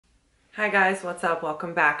Hi guys, what's up?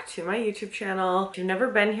 Welcome back to my YouTube channel. If you've never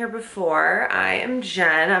been here before, I am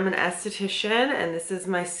Jen. I'm an esthetician and this is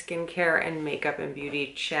my skincare and makeup and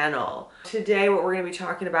beauty channel. Today what we're going to be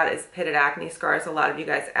talking about is pitted acne scars. A lot of you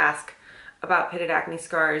guys ask about pitted acne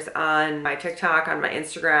scars on my TikTok, on my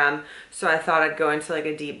Instagram, so I thought I'd go into like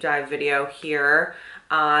a deep dive video here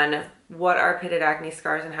on what are pitted acne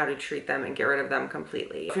scars and how to treat them and get rid of them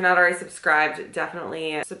completely. If you're not already subscribed,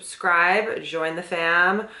 definitely subscribe, join the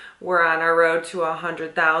fam. We're on our road to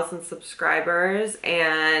 100,000 subscribers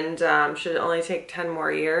and should only take 10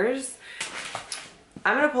 more years.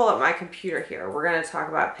 I'm gonna pull up my computer here. We're gonna talk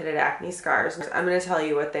about pitted acne scars. I'm gonna tell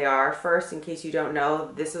you what they are first in case you don't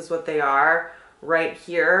know. This is what they are right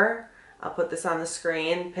here. I'll put this on the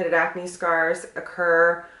screen. Pitted acne scars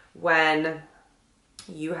occur when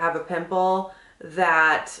you have a pimple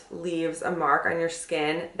that leaves a mark on your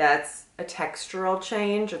skin that's a textural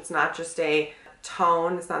change. It's not just a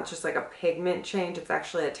tone, it's not just like a pigment change, it's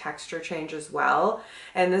actually a texture change as well.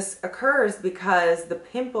 And this occurs because the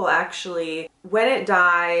pimple actually, when it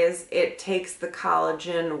dies, it takes the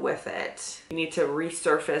collagen with it. You need to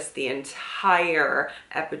resurface the entire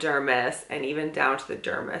epidermis and even down to the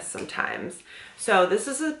dermis sometimes. So this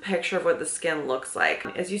is a picture of what the skin looks like.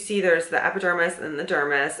 As you see, there's the epidermis and the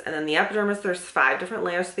dermis, and then the epidermis, there's 5 different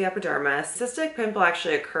layers to the epidermis. Cystic pimple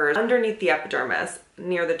actually occurs underneath the epidermis,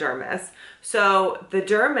 near the dermis. So the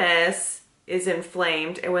dermis is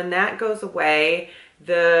inflamed, and when that goes away,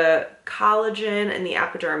 the collagen in the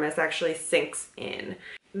epidermis actually sinks in.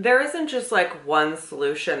 There isn't just like one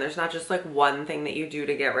solution. There's not just like one thing that you do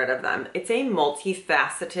to get rid of them. It's a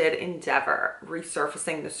multifaceted endeavor,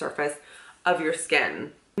 resurfacing the surface of your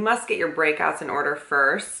skin. You must get your breakouts in order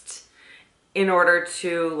first in order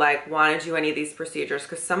to like want to do any of these procedures,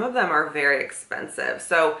 because some of them are very expensive.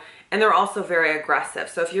 And they're also very aggressive.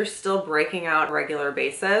 So if you're still breaking out on a regular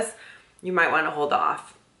basis, you might want to hold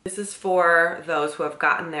off. This is for those who have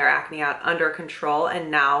gotten their acne out under control and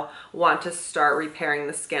now want to start repairing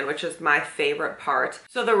the skin, which is my favorite part.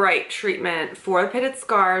 So the right treatment for the pitted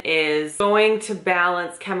scar is going to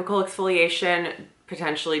balance chemical exfoliation,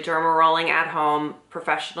 potentially derma rolling at home,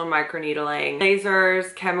 professional microneedling,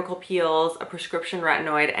 lasers, chemical peels, a prescription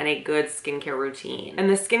retinoid, and a good skincare routine. And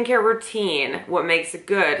the skincare routine, what makes it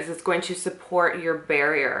good is it's going to support your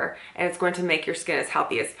barrier and it's going to make your skin as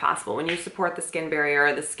healthy as possible. When you support the skin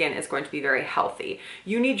barrier, the skin is going to be very healthy.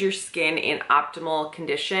 You need your skin in optimal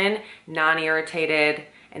condition, non-irritated,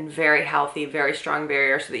 and very healthy, very strong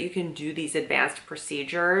barrier so that you can do these advanced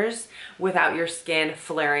procedures without your skin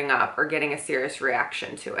flaring up or getting a serious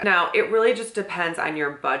reaction to it. Now, it really just depends on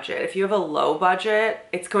your budget. If you have a low budget,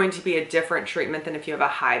 it's going to be a different treatment than if you have a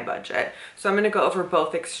high budget. So I'm gonna go over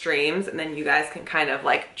both extremes and then you guys can kind of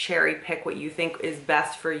like cherry pick what you think is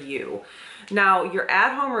best for you. Now, your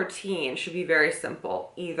at-home routine should be very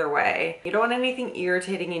simple either way. You don't want anything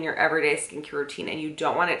irritating in your everyday skincare routine, and you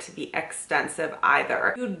don't want it to be extensive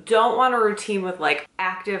either. You don't want a routine with like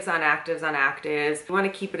actives on actives on actives. You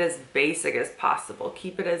want to keep it as basic as possible.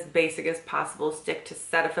 Keep it as basic as possible. Stick to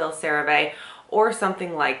Cetaphil, CeraVe, or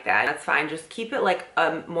something like that. That's fine. Just keep it like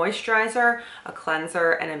a moisturizer, a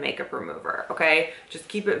cleanser, and a makeup remover, okay? Just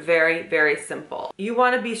keep it very, very simple. You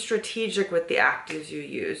want to be strategic with the actives you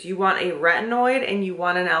use. You want a retinoid and you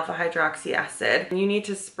want an alpha hydroxy acid. And you need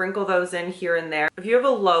to sprinkle those in here and there. If you have a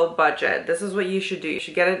low budget, this is what you should do. You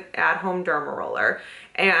should get an at-home derma roller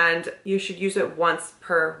and you should use it once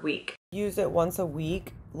per week. Use it once a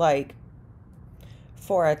week, like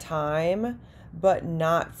for a time, but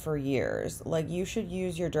not for years. Like you should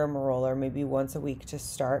use your derma roller maybe once a week to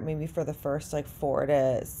start, maybe for the first like 4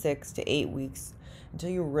 to 6 to 8 weeks until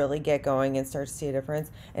you really get going and start to see a difference.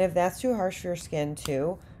 And if that's too harsh for your skin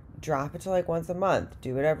too, drop it to like once a month.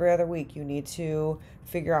 Do it every other week. You need to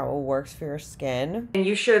figure out what works for your skin. And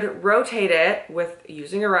you should rotate it with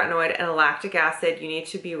using a retinoid and a lactic acid. You need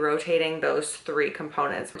to be rotating those 3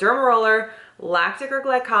 components. Derma roller, lactic or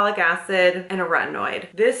glycolic acid, and a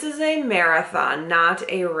retinoid. This is a marathon, not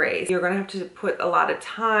a race. You're gonna have to put a lot of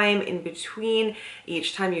time in between.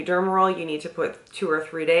 Each time you derma roll, you need to put 2 or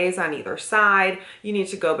 3 days on either side. You need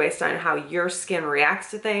to go based on how your skin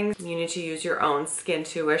reacts to things. You need to use your own skin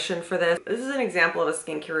tuition for this. This is an example of a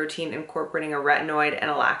skincare routine incorporating a retinoid and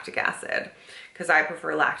a lactic acid, because I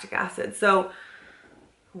prefer lactic acid. So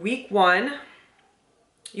week 1,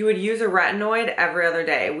 you would use a retinoid every other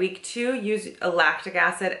day. Week 2, use a lactic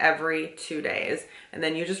acid every 2 days. And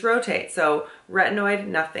then you just rotate. So retinoid,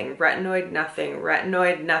 nothing, retinoid, nothing,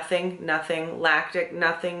 retinoid, nothing, nothing, lactic,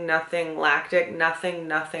 nothing, nothing, lactic, nothing,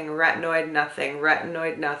 nothing, retinoid, nothing,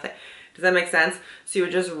 retinoid, nothing. Does that make sense? So you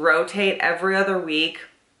would just rotate every other week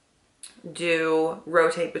do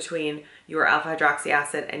rotate between your alpha hydroxy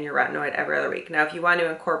acid and your retinoid every other week. Now, if you want to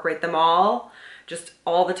incorporate them all, just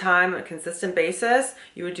all the time on a consistent basis,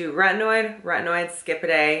 you would do retinoid, skip a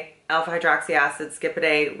day, alpha hydroxy acid, skip a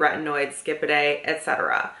day, retinoid, skip a day,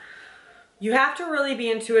 etc. You have to really be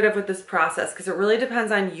intuitive with this process because it really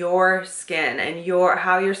depends on your skin and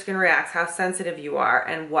how your skin reacts, how sensitive you are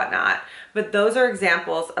and whatnot. But those are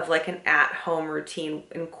examples of like an at-home routine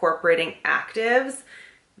incorporating actives.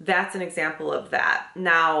 That's an example of that.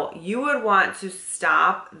 Now, you would want to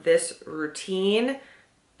stop this routine,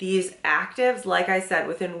 these actives, like I said,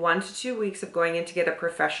 within 1 to 2 weeks of going in to get a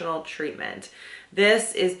professional treatment.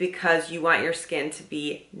 This is because you want your skin to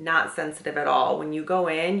be not sensitive at all. When you go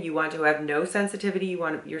in, you want to have no sensitivity. You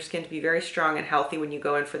want your skin to be very strong and healthy when you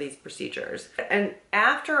go in for these procedures. And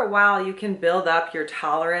after a while, you can build up your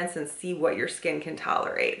tolerance and see what your skin can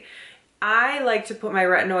tolerate. I like to put my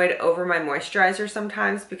retinoid over my moisturizer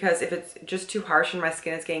sometimes because if it's just too harsh and my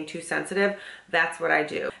skin is getting too sensitive, that's what I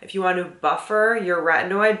do. If you want to buffer your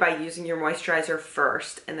retinoid by using your moisturizer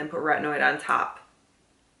first and then put retinoid on top.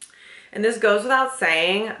 And this goes without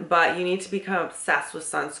saying, but you need to become obsessed with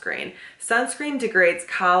sunscreen. Sunscreen degrades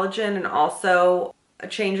collagen and also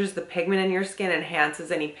changes the pigment in your skin,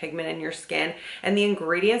 enhances any pigment in your skin, and the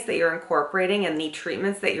ingredients that you're incorporating and the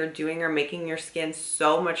treatments that you're doing are making your skin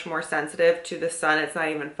so much more sensitive to the sun. It's not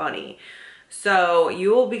even funny. So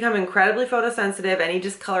you will become incredibly photosensitive. Any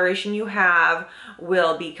discoloration you have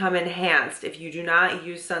will become enhanced if you do not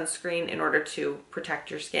use sunscreen in order to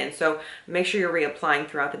protect your skin. So make sure you're reapplying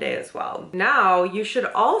throughout the day as well. Now, you should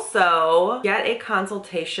also get a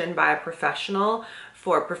consultation by a professional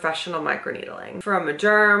for professional microneedling from a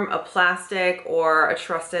derm, a plastic, or a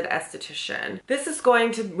trusted esthetician. This is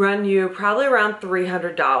going to run you probably around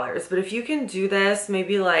 $300, but if you can do this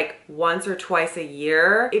maybe like once or twice a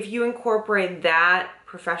year, if you incorporate that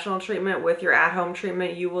professional treatment with your at-home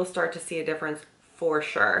treatment, you will start to see a difference for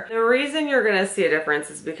sure. The reason you're gonna see a difference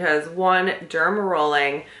is because one, derma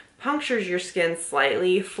rolling punctures your skin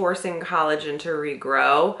slightly, forcing collagen to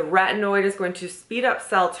regrow. The retinoid is going to speed up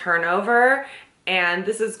cell turnover, and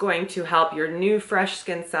this is going to help your new fresh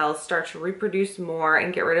skin cells start to reproduce more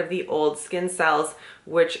and get rid of the old skin cells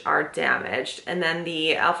which are damaged. And then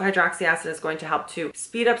the alpha hydroxy acid is going to help to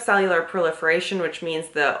speed up cellular proliferation, which means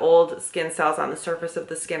the old skin cells on the surface of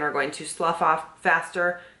the skin are going to slough off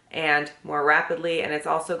faster and more rapidly. And it's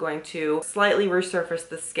also going to slightly resurface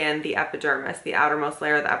the skin, the epidermis, the outermost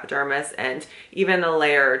layer of the epidermis, and even a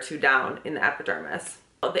layer or two down in the epidermis.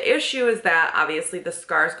 The issue is that obviously the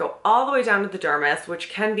scars go all the way down to the dermis, which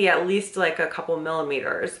can be at least like a couple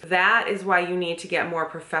millimeters. That is why you need to get more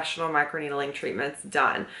professional microneedling treatments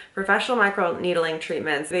done. Professional microneedling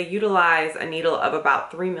treatments, they utilize a needle of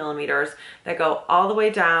about 3 millimeters that go all the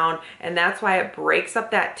way down, and that's why it breaks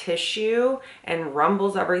up that tissue and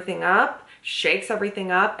rumbles everything up, shakes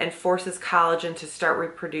everything up, and forces collagen to start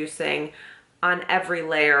reproducing on every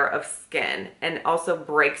layer of skin, and also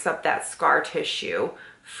breaks up that scar tissue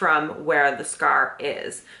from where the scar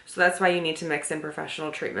is. So that's why you need to mix in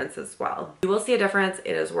professional treatments as well. You will see a difference.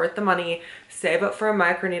 It is worth the money. Save up for a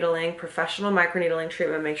microneedling, professional microneedling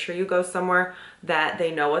treatment. Make sure you go somewhere that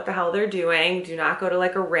they know what the hell they're doing. Do not go to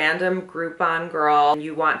like a random Groupon girl.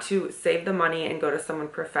 You want to save the money and go to someone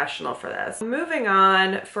professional for this. Moving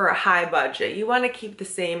on, for a high budget, you want to keep the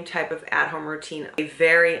same type of at-home routine, a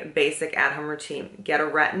very basic at-home routine. Get a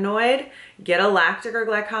retinoid, get a lactic or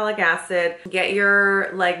glycolic acid, get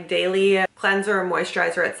your like daily cleanser or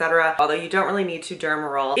moisturizer, etc. Although you don't really need to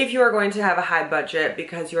derma roll if you are going to have a high budget,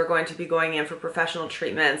 because you are going to be going in for professional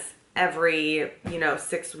treatments every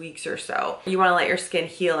 6 weeks or so. You want to let your skin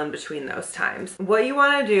heal in between those times. What you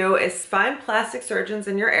want to do is find plastic surgeons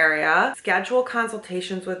in your area, schedule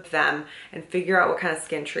consultations with them, and figure out what kind of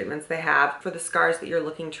skin treatments they have for the scars that you're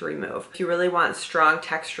looking to remove. If you really want strong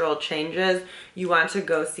textural changes, you want to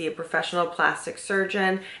go see a professional plastic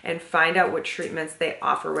surgeon and find out what treatments they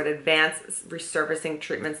offer, what advanced resurfacing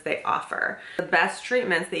treatments they offer. The best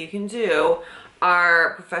treatments that you can do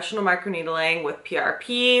are professional microneedling with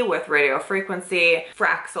PRP, with radio frequency.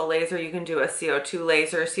 Fraxel laser, you can do a CO2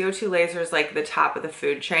 laser. CO2 laser is like the top of the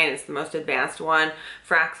food chain. It's the most advanced one.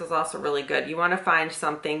 Fraxel is also really good. You want to find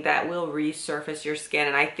something that will resurface your skin,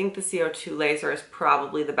 and I think the CO2 laser is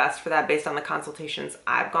probably the best for that based on the consultations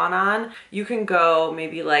I've gone on. You can go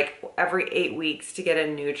maybe like every 8 weeks to get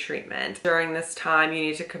a new treatment. During this time, you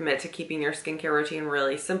need to commit to keeping your skincare routine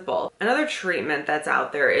really simple. Another treatment that's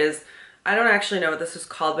out there is, I don't actually know what this is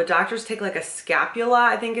called, but doctors take like a scapula,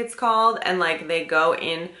 I think it's called, and like they go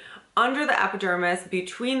in under the epidermis,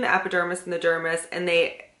 between the epidermis and the dermis, and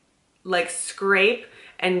they like scrape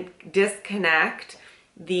and disconnect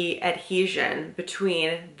the adhesion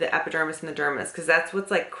between the epidermis and the dermis, because that's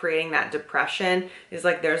what's like creating that depression, is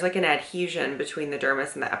like there's like an adhesion between the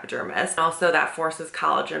dermis and the epidermis. Also that forces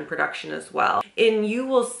collagen production as well. And you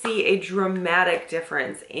will see a dramatic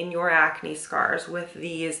difference in your acne scars with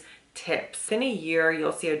these tips. In a year,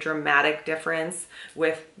 you'll see a dramatic difference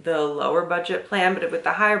with the lower budget plan, but with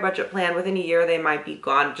the higher budget plan, within a year, they might be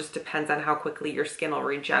gone. It just depends on how quickly your skin will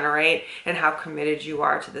regenerate and how committed you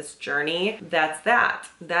are to this journey. That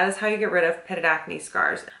is how you get rid of pitted acne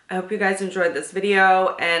scars. I hope you guys enjoyed this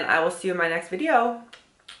video, and I will see you in my next video.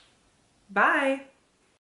 Bye.